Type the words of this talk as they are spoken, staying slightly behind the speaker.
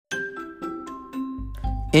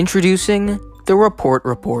Introducing The Report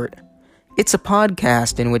Report. It's a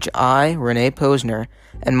podcast in which I, Renee Posner,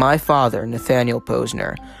 and my father, Nathaniel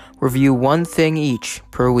Posner, review one thing each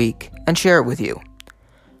per week and share it with you.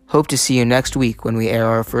 Hope to see you next week when we air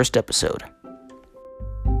our first episode.